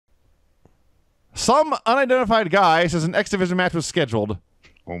Some unidentified guy says an X Division match was scheduled.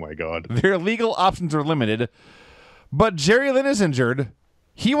 Oh, my God. Their legal options are limited. But Jerry Lynn is injured.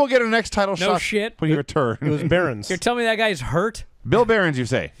 He will get a next title shot shit. when he returns. It was Barons. You're telling me that guy's hurt? Bill Behrens, you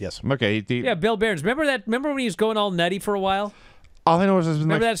say? Yes. Okay. Yeah, Bill Behrens. Remember that? Remember when he was going all nutty for a while? All I know is there's been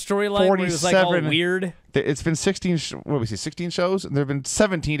Remember like that storyline where he was like all weird? It's been 16. What we see, 16 shows, and there have been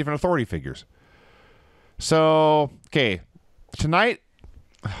 17 different authority figures. So, okay, tonight.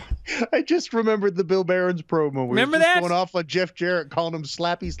 I just remembered the Bill Behrens promo. Where Remember he was just that? going off on Jeff Jarrett, calling him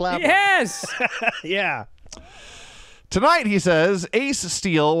Slappy Slapper. Yes. Yeah. Tonight, he says, Ace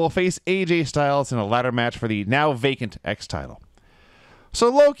Steel will face AJ Styles in a ladder match for the now vacant X title. So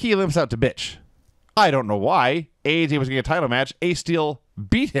Low-Ki limps out to bitch. I don't know why. AJ was getting a title match. Ace Steel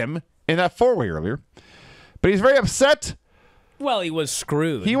beat him in that four-way earlier. But he's very upset. Well, he was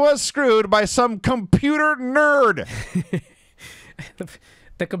screwed. He was screwed by some computer nerd.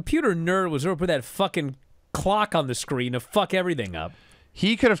 The computer nerd was over that fucking clock on the screen to fuck everything up.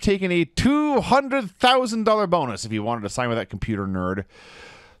 He could have taken a $200,000 bonus if he wanted to sign with that computer nerd.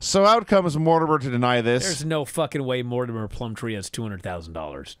 So out comes Mortimer to deny this. There's no fucking way Mortimer Plumtree has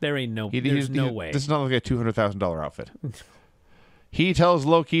 $200,000. There ain't no. There's no way. This is not like a $200,000 outfit. He tells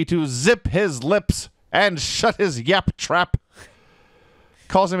Low-Ki to zip his lips and shut his yap trap.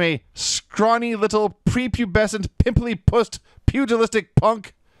 Calls him a scrawny little prepubescent, pimply-pussed, pugilistic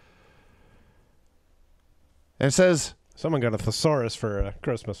punk. And says... Someone got a thesaurus for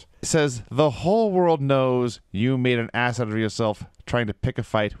Christmas. Says, the whole world knows you made an ass out of yourself trying to pick a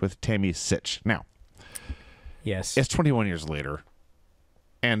fight with Tammy Sitch. Now, yes, it's 21 years later,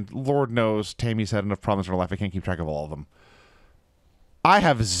 and Lord knows Tammy's had enough problems in her life. I can't keep track of all of them. I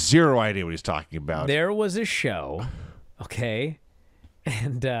have zero idea what he's talking about. There was a show, okay,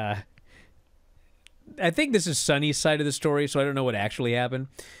 and I think this is Sonny's side of the story, so I don't know what actually happened.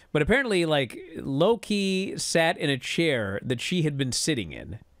 But apparently, like, Low-Ki sat in a chair that she had been sitting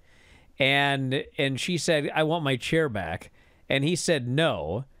in, and she said, "I want my chair back," and he said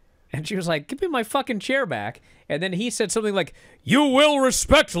no, and she was like, "Give me my fucking chair back," and then he said something like, "You will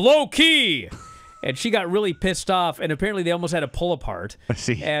respect Low-Ki." And she got really pissed off, and apparently they almost had a pull apart. I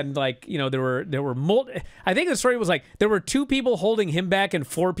see. And like, you know, there were I think the story was like there were 2 people holding him back and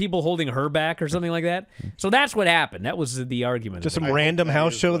 4 people holding her back, or something like that. So that's what happened. That was the argument. Just some random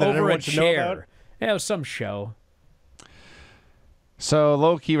house show that over everyone a should know chair. about. Yeah, it was some show. So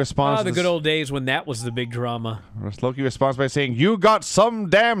Low-Ki responds. Oh, the good old days when that was the big drama. Low-Ki responds by saying, "You got some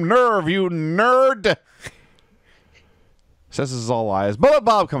damn nerve, you nerd." Says this is all lies. Bullet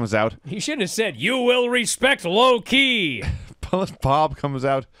Bob comes out. He shouldn't have said, "You will respect Low-Ki." Bullet Bob comes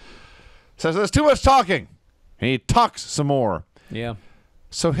out. Says there's too much talking. And he talks some more. Yeah.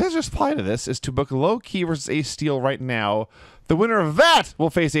 So his reply to this is to book Low-Ki versus Ace Steel right now. The winner of that will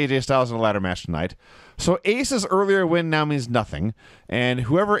face AJ Styles in a ladder match tonight. So Ace's earlier win now means nothing. And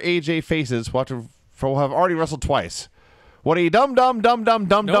whoever AJ faces will have already wrestled twice. What a dumb No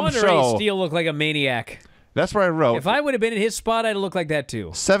show. wonder Ace Steel looked like a maniac. That's what I wrote. If I would have been in his spot, I'd have looked like that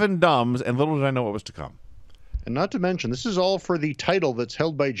too. 7 dumbs, and little did I know what was to come. And not to mention, this is all for the title that's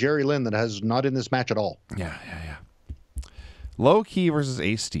held by Jerry Lynn that has not in this match at all. Yeah. Low-Ki versus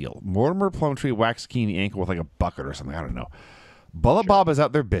Ace Steel. Mortimer Plumtree whacks Key in the ankle with like a bucket or something. I don't know. Bullet Bob is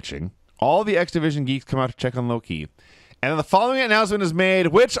out there bitching. All the X Division geeks come out to check on Low-Ki. And then the following announcement is made,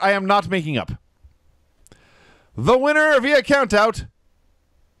 which I am not making up. The winner via countout,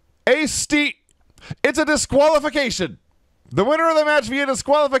 Ace Steel. It's a disqualification. The winner of the match via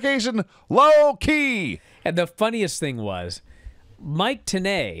disqualification, Low-Ki. And the funniest thing was, Mike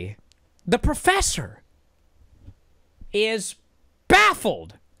Tenay, the professor, is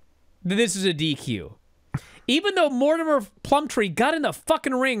baffled that this is a DQ. Even though Mortimer Plumtree got in the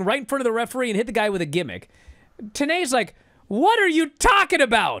fucking ring right in front of the referee and hit the guy with a gimmick, Tenay's like, "What are you talking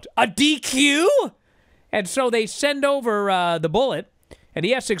about? A DQ?" And so they send over the Bullet, and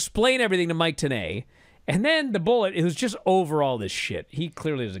he has to explain everything to Mike Tenay. And then the Bullet, who's just over all this shit, he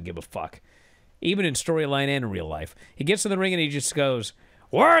clearly doesn't give a fuck, even in storyline and in real life. He gets in the ring and he just goes,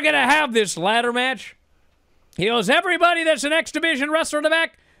 "We're going to have this ladder match." He goes, "Everybody that's an X Division wrestler in the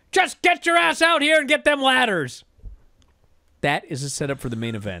back, just get your ass out here and get them ladders." That is a setup for the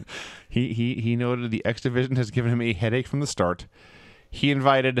main event. He noted the X Division has given him a headache from the start. He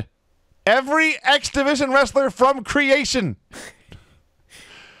invited every X Division wrestler from creation.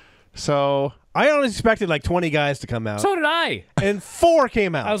 So I only expected like 20 guys to come out. So did I. And 4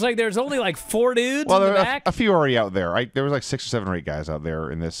 came out. I was like, there's only like 4 dudes well, in the there back. were a few already out there. There was like 6 or 7 or 8 guys out there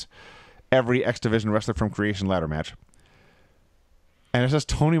in this every X Division wrestler from creation ladder match. And it's just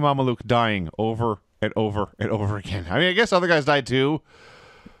Tony Mamaluke dying over and over and over again. I mean, I guess other guys died too.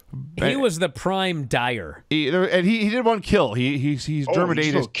 He was the prime Dyer. And he did one kill. He's German he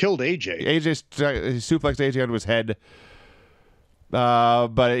still AJ. killed AJ. AJ suplexed AJ onto his head.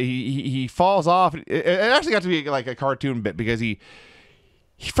 But he falls off. It actually got to be like a cartoon bit because he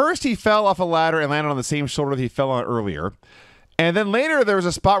fell off a ladder and landed on the same shoulder that he fell on earlier. And then later there was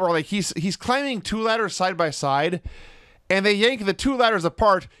a spot where like he's climbing 2 ladders side by side, and they yank the 2 ladders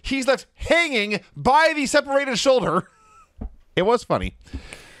apart. He's left hanging by the separated shoulder. It was funny.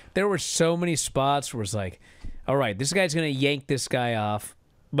 There were so many spots where it's like, all right, this guy's going to yank this guy off,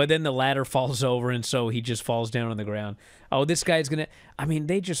 but then the ladder falls over, and so he just falls down on the ground. Oh, this guy's going to... I mean,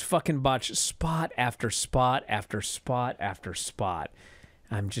 they just fucking botch spot after spot after spot after spot.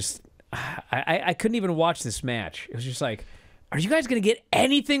 I'm just... I couldn't even watch this match. It was just like, are you guys going to get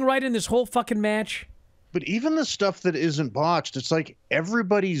anything right in this whole fucking match? But even the stuff that isn't botched, it's like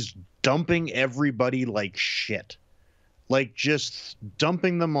everybody's dumping everybody like shit. Like just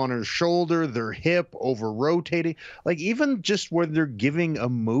dumping them on her shoulder, their hip, over rotating. Like even just where they're giving a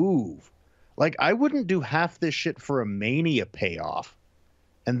move. Like I wouldn't do half this shit for a Mania payoff.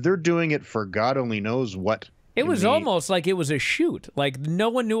 And they're doing it for God only knows what. It was almost like it was a shoot. Like no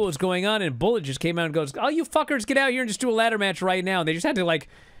one knew what was going on, and Bullet just came out and goes, "Oh, you fuckers, get out here and just do a ladder match right now." And they just had to like,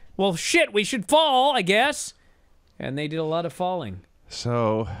 well, shit, we should fall, I guess. And they did a lot of falling.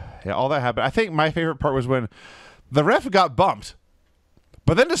 So, yeah, all that happened. I think my favorite part was when the ref got bumped,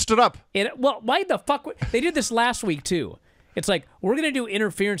 but then just stood up. Well, why the fuck? They did this last week, too. It's like, we're going to do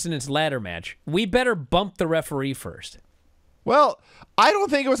interference in this ladder match. We better bump the referee first. Well, I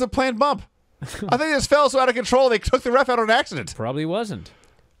don't think it was a planned bump. I think this fell so out of control they took the ref out on accident. Probably wasn't.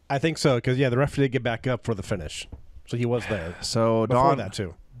 I think so, because, yeah, the ref did get back up for the finish. So he was there. So, Before that,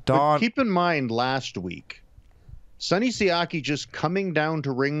 too. But keep in mind, last week, Sonny Siaki just coming down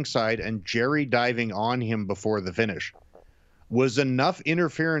to ringside and Jerry diving on him before the finish was enough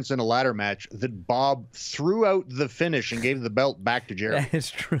interference in a ladder match that Bob threw out the finish and gave the belt back to Jerry. That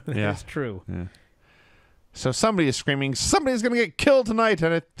is true. That is true. Yeah. So somebody is screaming, somebody's going to get killed tonight,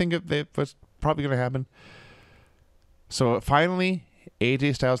 and I think it was probably going to happen. So finally,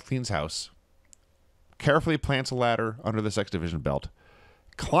 AJ Styles cleans house, carefully plants a ladder under this X Division belt,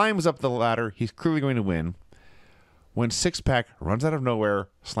 climbs up the ladder. He's clearly going to win. When Six-Pack runs out of nowhere,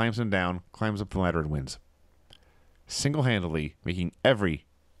 slams him down, climbs up the ladder, and wins. Single-handedly making every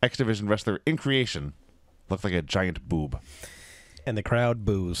X Division wrestler in creation look like a giant boob. And the crowd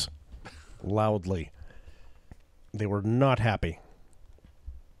boos loudly. They were not happy.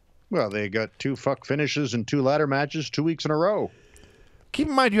 Well, they got 2 fuck finishes and 2 ladder matches 2 weeks in a row. Keep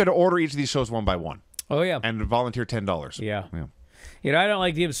in mind you had to order each of these shows one by one. Oh, yeah. And volunteer $10. Yeah. You know, I don't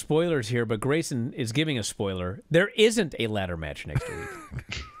like to give spoilers here, but Grayson is giving a spoiler. There isn't a ladder match next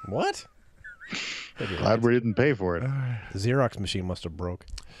week. What? Glad we didn't pay for it. The Xerox machine must have broke.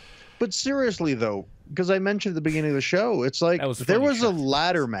 But seriously, though, because I mentioned at the beginning of the show, it's like there was a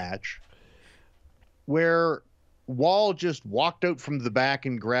ladder match where Wall just walked out from the back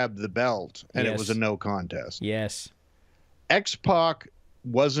and grabbed the belt, and it was a no contest. Yes. X-Pac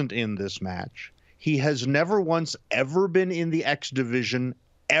wasn't in this match. He has never once ever been in the X Division,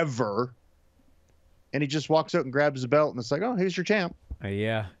 ever. And he just walks out and grabs the belt, and it's like, oh, here's your champ.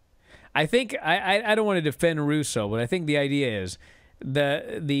 Yeah. I think, I don't want to defend Russo, but I think the idea is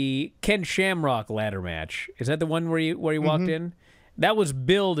the Ken Shamrock ladder match. Is that the one where he walked in? That was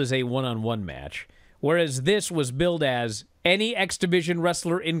billed as a one-on-one match, whereas this was billed as any X Division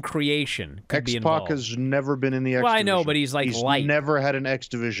wrestler in creation could be involved. X-Pac has never been in the X Division. Well, I know, but he's light. Never had an X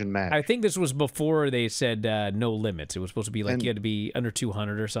Division match. I think this was before they said no limits. It was supposed to be like you had to be under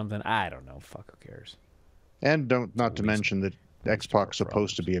 200 or something. I don't know. Fuck, who cares? And not to mention that X-Pac's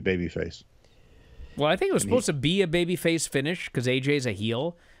supposed to be a babyface. Well, I think it was supposed to be a babyface finish because AJ's a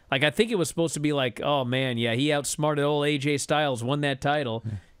heel. Like, I think it was supposed to be like, oh, man, yeah, he outsmarted old AJ Styles, won that title.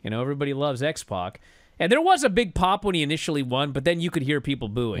 You know, everybody loves X-Pac. And there was a big pop when he initially won, but then you could hear people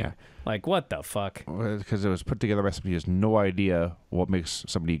booing. Yeah. Like, what the fuck? Because it was put together by somebody who has no idea what makes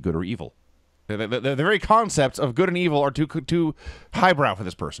somebody good or evil. The very concepts of good and evil are too highbrow for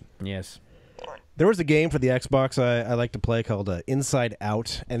this person. Yes. There was a game for the Xbox I like to play called Inside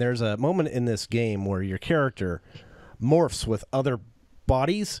Out, and there's a moment in this game where your character morphs with other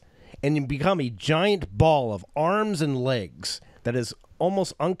bodies, and you become a giant ball of arms and legs that is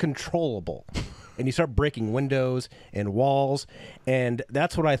almost uncontrollable. And you start breaking windows and walls, and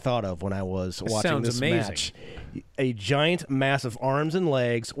that's what I thought of when I was watching this match. A giant mass of arms and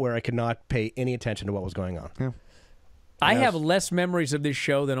legs where I could not pay any attention to what was going on. Yeah. I have less memories of this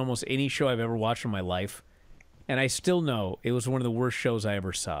show than almost any show I've ever watched in my life, and I still know it was one of the worst shows I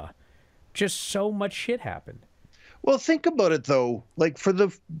ever saw. Just so much shit happened. Well, think about it though. Like for the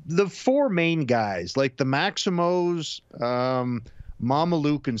four main guys, like the Maximos,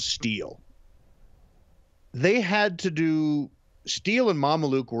 Mamaluke, and Steele, they had to do. Steele and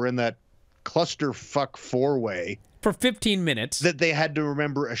Mamaluke were in that clusterfuck four-way For 15 minutes. that they had to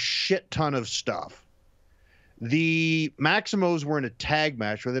remember a shit ton of stuff. The Maximos were in a tag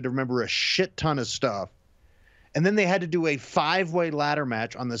match where they had to remember a shit ton of stuff. And then they had to do a 5-way ladder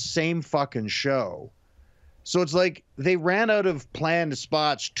match on the same fucking show. So it's like they ran out of planned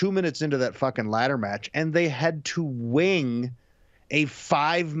spots 2 minutes into that fucking ladder match, and they had to wing a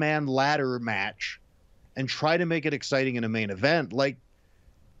 5-man ladder match and try to make it exciting in a main event. Like,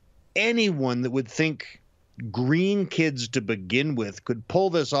 anyone that would think green kids to begin with could pull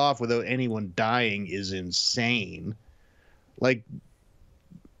this off without anyone dying is insane. Like,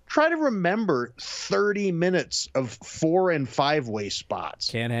 try to remember 30 minutes of 4- and 5-way spots.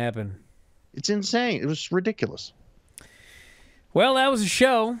 Can't happen. It's insane. It was ridiculous. Well, that was a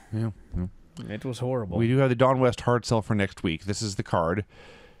show. Yeah. It was horrible. We do have the Dawn West hard sell for next week. This is the card.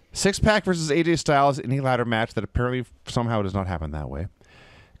 6-pack versus AJ Styles in a ladder match that apparently somehow does not happen that way.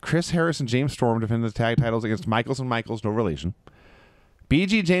 Chris Harris and James Storm defend the tag titles against Michaels and Michaels, no relation.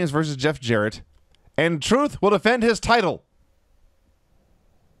 BG James versus Jeff Jarrett. And Truth will defend his title.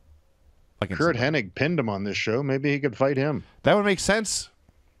 Like Kurt Hennig pinned him on this show. Maybe he could fight him. That would make sense.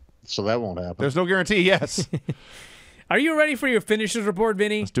 So that won't happen. There's no guarantee, yes. Are you ready for your finishes report,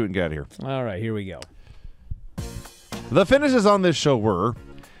 Vinny? Let's do it and get out of here. All right, here we go. The finishes on this show were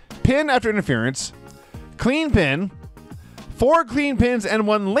pin after interference, clean pin, 4 clean pins and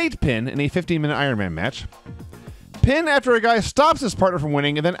 1 late pin in a 15-minute Iron Man match, pin after a guy stops his partner from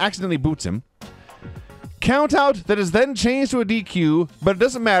winning and then accidentally boots him, count out that is then changed to a DQ, but it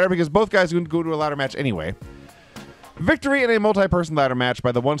doesn't matter because both guys go to a ladder match anyway, victory in a multi-person ladder match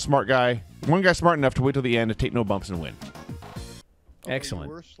by the one guy smart enough to wait till the end to take no bumps and win. Excellent.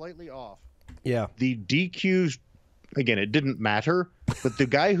 We're slightly off. Yeah. The DQs, again, it didn't matter, but the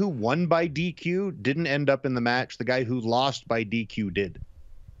guy who won by DQ didn't end up in the match. The guy who lost by DQ did.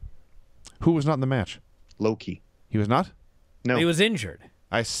 Who was not in the match? Loki. He was not? No. He was injured.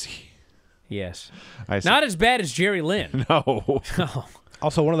 I see. Yes. I see. Not as bad as Jerry Lynn. No. Oh,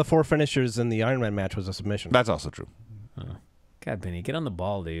 Also, one of the 4 finishers in the Iron Man match was a submission. That's also true. God, Benny, get on the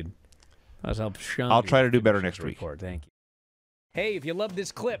ball, dude. Let's help Shawn. I'll try to do better next week. Report. Thank you. Hey, if you love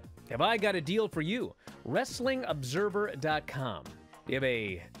this clip, have I got a deal for you? WrestlingObserver.com. Do you have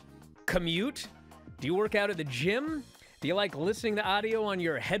a commute? Do you work out at the gym? Do you like listening to audio on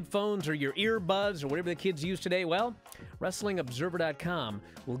your headphones or your earbuds or whatever the kids use today? Well, WrestlingObserver.com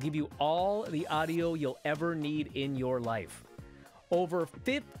will give you all the audio you'll ever need in your life. Over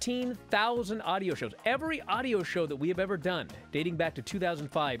 15,000 audio shows. Every audio show that we have ever done, dating back to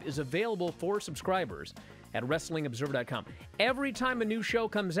 2005, is available for subscribers at WrestlingObserver.com. Every time a new show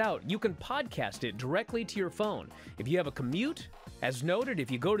comes out, you can podcast it directly to your phone. If you have a commute, as noted,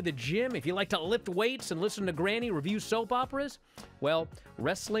 if you go to the gym, if you like to lift weights and listen to Granny review soap operas, well,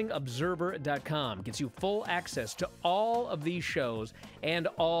 WrestlingObserver.com gets you full access to all of these shows and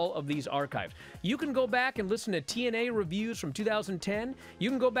all of these archives. You can go back and listen to TNA reviews from 2010. You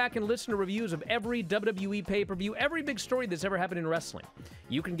can go back and listen to reviews of every WWE pay-per-view, every big story that's ever happened in wrestling.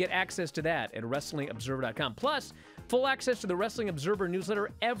 You can get access to that at WrestlingObserver.com. Plus, full access to the Wrestling Observer newsletter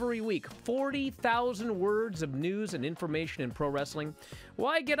every week. 40,000 words of news and information in pro wrestling.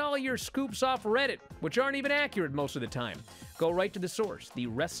 Why get all your scoops off Reddit, which aren't even accurate most of the time? Go right to the source, the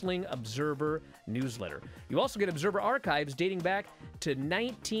Wrestling Observer newsletter. You also get Observer archives dating back to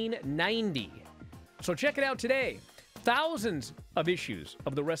 1990. So check it out today. Thousands of issues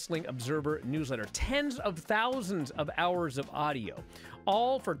of the Wrestling Observer newsletter. Tens of thousands of hours of audio.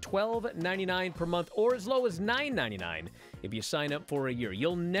 All for $12.99 per month or as low as $9.99 if you sign up for a year.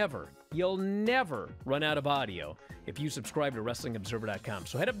 You'll never run out of audio if you subscribe to WrestlingObserver.com.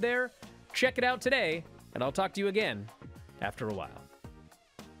 So head up there, check it out today, and I'll talk to you again after a while.